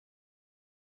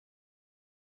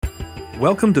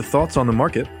Welcome to Thoughts on the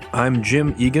Market. I'm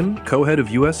Jim Egan, co-head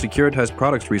of U.S. Securitized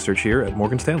Products Research here at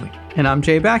Morgan Stanley. And I'm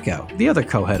Jay Backow, the other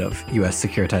co-head of U.S.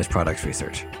 Securitized Products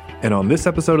Research. And on this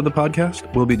episode of the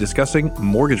podcast, we'll be discussing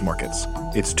mortgage markets.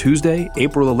 It's Tuesday,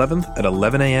 April 11th at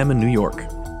 11 a.m. in New York.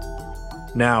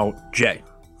 Now, Jay,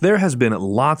 there has been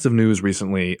lots of news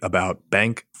recently about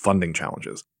bank funding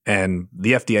challenges. And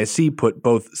the FDIC put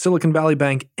both Silicon Valley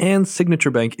Bank and Signature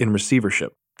Bank in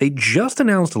receivership. They just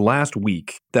announced last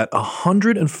week that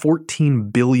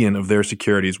 $114 billion of their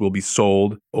securities will be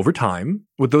sold over time,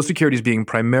 with those securities being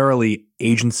primarily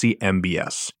agency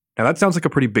MBS. Now, that sounds like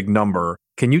a pretty big number.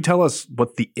 Can you tell us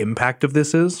what the impact of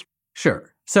this is?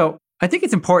 Sure. So I think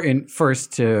it's important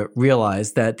first to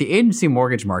realize that the agency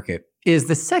mortgage market is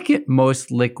the second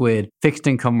most liquid fixed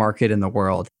income market in the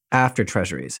world after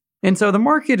treasuries. And so the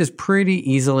market is pretty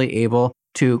easily able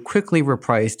to quickly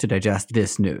reprice to digest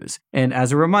this news. And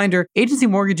as a reminder, agency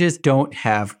mortgages don't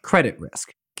have credit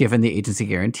risk, given the agency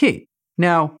guarantee.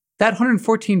 Now, that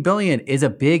 $114 billion is a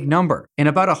big number, and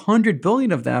about $100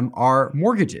 billion of them are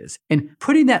mortgages. And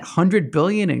putting that $100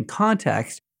 billion in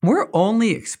context, we're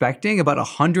only expecting about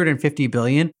 $150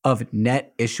 billion of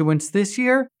net issuance this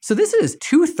year. So this is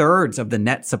 2/3 of the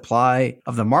net supply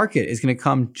of the market is going to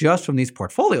come just from these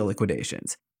portfolio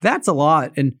liquidations. That's a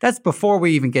lot, and that's before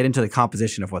we even get into the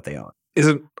composition of what they own.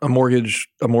 Isn't a mortgage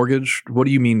a mortgage? What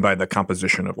do you mean by the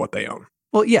composition of what they own?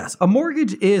 Well, yes, a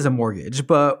mortgage is a mortgage,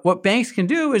 but what banks can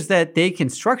do is that they can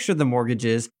structure the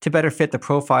mortgages to better fit the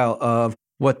profile of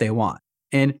what they want.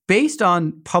 And based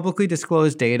on publicly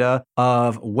disclosed data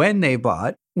of when they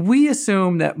bought, we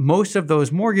assume that most of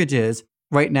those mortgages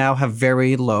right now have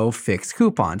very low fixed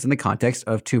coupons in the context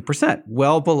of 2%,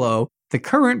 well below the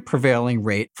current prevailing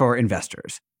rate for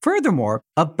investors. Furthermore,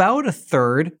 about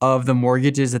 1/3 of the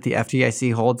mortgages that the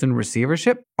FDIC holds in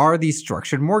receivership are these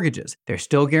structured mortgages. They're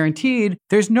still guaranteed,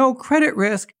 there's no credit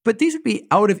risk, but these would be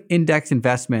out-of-index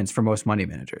investments for most money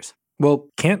managers. Well,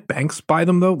 can't banks buy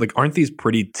them, though? Aren't these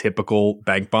pretty typical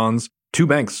bank bonds? Two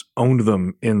banks owned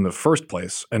them in the first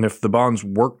place, and if the bonds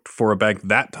worked for a bank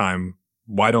that time,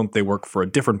 why don't they work for a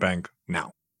different bank now?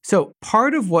 So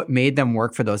part of what made them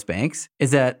work for those banks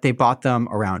is that they bought them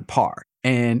around par.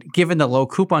 And given the low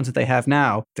coupons that they have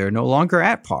now, they're no longer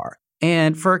at par.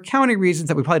 And for accounting reasons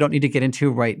that we probably don't need to get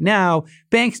into right now,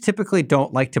 banks typically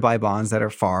don't like to buy bonds that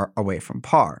are far away from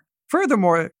par.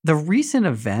 Furthermore, the recent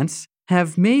events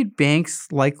have made banks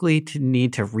likely to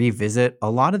need to revisit a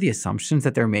lot of the assumptions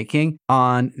that they're making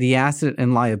on the asset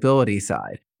and liability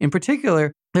side. In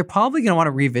particular, they're probably going to want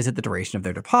to revisit the duration of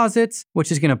their deposits,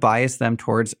 which is going to bias them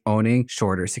towards owning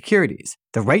shorter securities.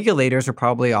 The regulators are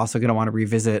probably also going to want to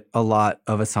revisit a lot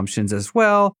of assumptions as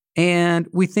well. And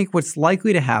we think what's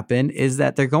likely to happen is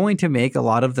that they're going to make a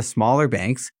lot of the smaller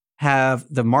banks have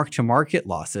the mark-to-market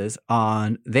losses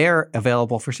on their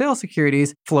available for sale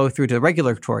securities flow through to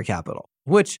regulatory capital,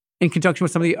 which in conjunction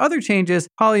with some of the other changes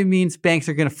probably means banks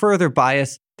are going to further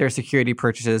bias their security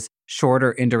purchases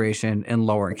shorter in duration and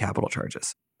lower in capital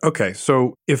charges. Okay,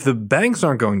 so if the banks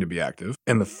aren't going to be active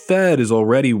and the Fed is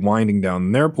already winding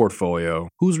down their portfolio,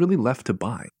 who's really left to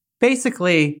buy?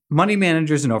 Basically, money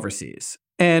managers and overseas.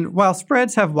 And while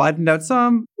spreads have widened out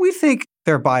some, we think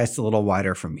they're biased a little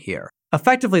wider from here.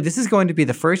 Effectively, this is going to be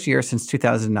the first year since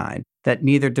 2009 that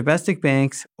neither domestic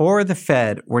banks or the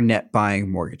Fed were net buying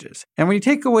mortgages. And when you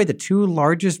take away the two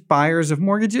largest buyers of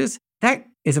mortgages, that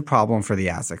is a problem for the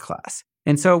asset class.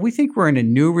 And so we think we're in a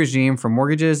new regime for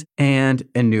mortgages and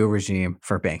a new regime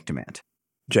for bank demand.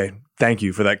 Jay, thank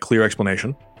you for that clear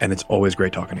explanation. And it's always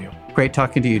great talking to you. Great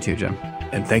talking to you too, Jim.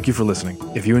 And thank you for listening.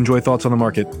 If you enjoy Thoughts on the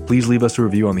Market, please leave us a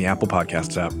review on the Apple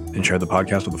Podcasts app and share the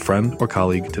podcast with a friend or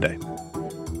colleague today.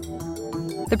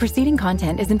 The preceding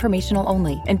content is informational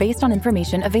only and based on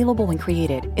information available when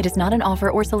created. It is not an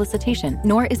offer or solicitation,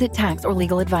 nor is it tax or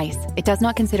legal advice. It does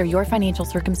not consider your financial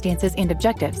circumstances and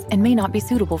objectives and may not be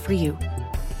suitable for you.